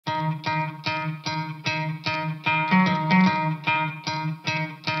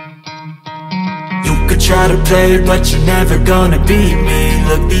try to play, but you're never gonna beat me.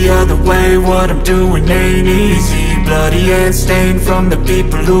 Look the other way, what I'm doing ain't easy. Bloody hands stained from the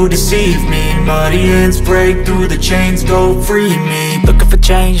people who deceive me. Muddy hands break through the chains, go free me. Looking for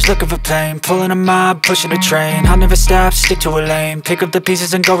change, looking for pain, pulling a mob, pushing a train. I'll never stop, stick to a lane, pick up the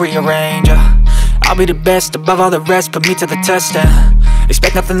pieces and go rearrange. I'll be the best above all the rest, put me to the test and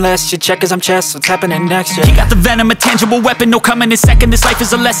expect nothing less. You check as I'm chess, what's happening next, yeah. He got the venom, a tangible weapon, no coming in second. This life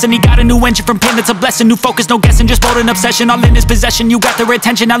is a lesson, he got a new engine from pain, that's a blessing. New focus, no guessing, just bold and obsession, all in his possession. You got their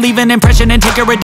attention, I'll leave an impression and take your